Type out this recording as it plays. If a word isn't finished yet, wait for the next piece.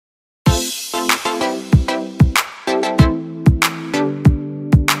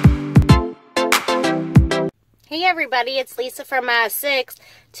Hey everybody, it's Lisa from 6.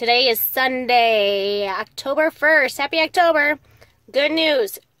 Today is Sunday, October 1st. Happy October. Good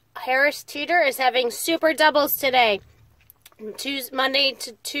news. Harris Teeter is having super doubles today. Monday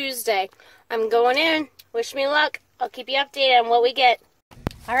to Tuesday. I'm going in. Wish me luck. I'll keep you updated on what we get.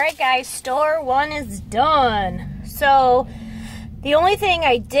 Alright guys, store one is done. So, the only thing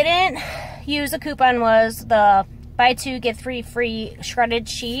I didn't use a coupon was the buy two, get three free shredded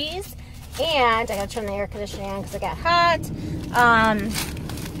cheese. And I gotta turn the air conditioning on because it got hot.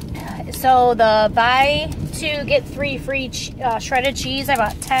 So the buy two, get three free shredded cheese, I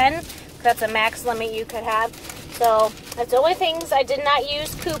bought 10. That's a max limit you could have. So that's the only things I did not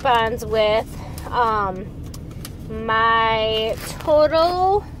use coupons with. My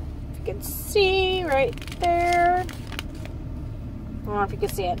total, if you can see right there, I don't know if you can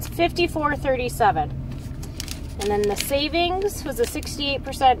see it, it's $54.37. And then the savings was a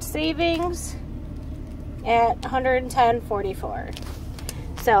 68% savings at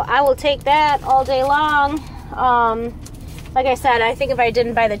 $110.44. So I will take that all day long. Like I said, I think if I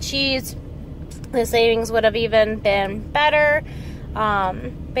didn't buy the cheese, the savings would have even been better.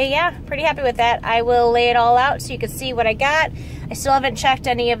 But yeah, pretty happy with that. I will lay it all out so you can see what I got. I still haven't checked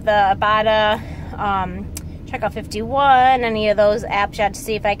any of the Ibotta, Checkout 51, any of those apps yet to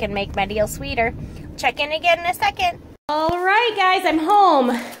see if I can make my deal sweeter. Check in again in a second. All right, guys, I'm home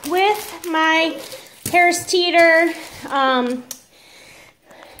with my Harris Teeter haul.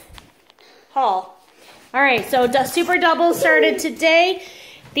 All right, so the Super Double started today.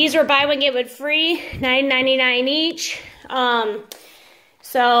 These were buy one get one free, $9.99 each. And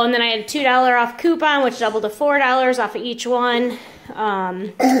then I had a $2 off coupon, which doubled to $4 off of each one.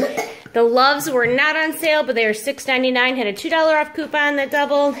 The Loves were not on sale, but they were $6.99. Had a $2 off coupon that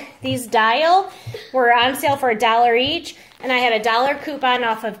doubled. These Dial were on sale for $1 each, and I had a $1 coupon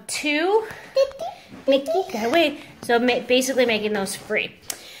off of 2. Mickey, gotta wait. So basically making those free.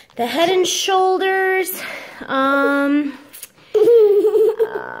 The Head and Shoulders, I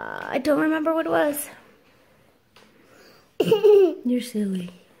don't remember what it was. You're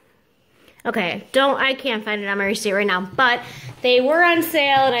silly. Okay, I can't find it on my receipt right now, but they were on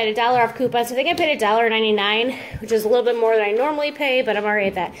sale and I had a $1 off coupon, so I think I paid $1.99, which is a little bit more than I normally pay, but I'm alright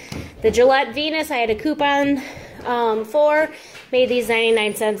at that. The Gillette Venus, I had a coupon for, made these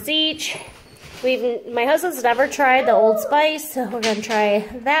 99 cents each. My husband's never tried the Old Spice, so we're gonna try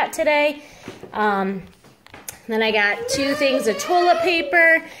that today. Then I got 2 things of toilet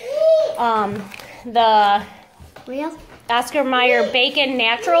paper, the Oscar Mayer Bacon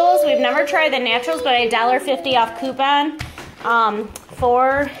Naturals. We've never tried the Naturals, but I had $1.50 off coupon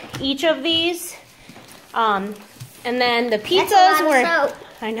for each of these. And then the pizzas were,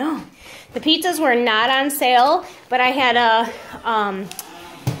 I know, the pizzas were not on sale, but I had a,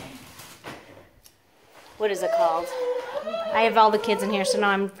 what is it called? I have all the kids in here, so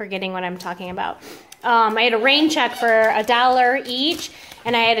now I'm forgetting what I'm talking about. I had a rain check for $1 each,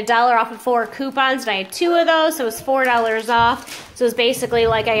 and I had a $1 off of 4 coupons, and I had 2 of those, so it was $4 off. So it was basically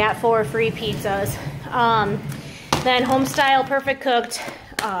like I got 4 free pizzas. Then Homestyle Perfect Cooked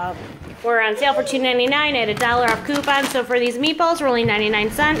were on sale for $2.99. I had a $1 off coupon, so for these meatballs were only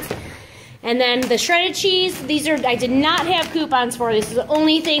 99 cents. And then the shredded cheese, I did not have coupons for. This is the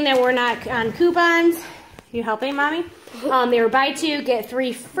only thing that were not on coupons. You helping, Mommy? They were buy 2, get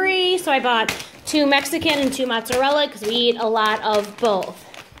 3 free, so I bought 2 Mexican and 2 mozzarella because we eat a lot of both.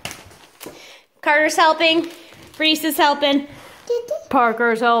 Carter's helping, Reese is helping,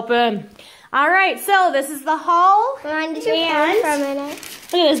 Parker's helping. All right, so this is the haul. And look at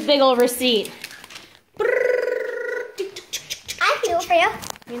this big old receipt. I can do it for you.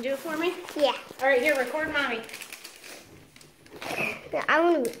 You can do it for me? Yeah. All right, here, record Mommy.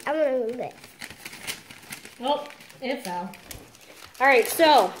 I'm gonna move it. Oh, it fell. All right,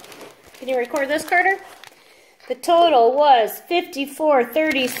 so can you record this, Carter? The total was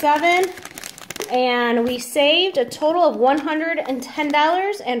 $54.37, and we saved a total of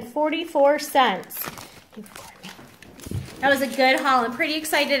 $110.44. That was a good haul. I'm pretty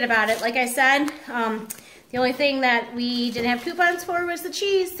excited about it. Like I said, the only thing that we didn't have coupons for was the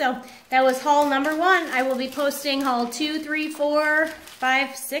cheese, so that was haul number 1. I will be posting haul 2, 3, 4,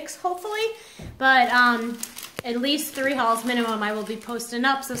 5, 6, hopefully, but at least 3 hauls minimum I will be posting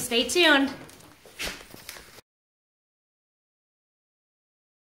up, so stay tuned.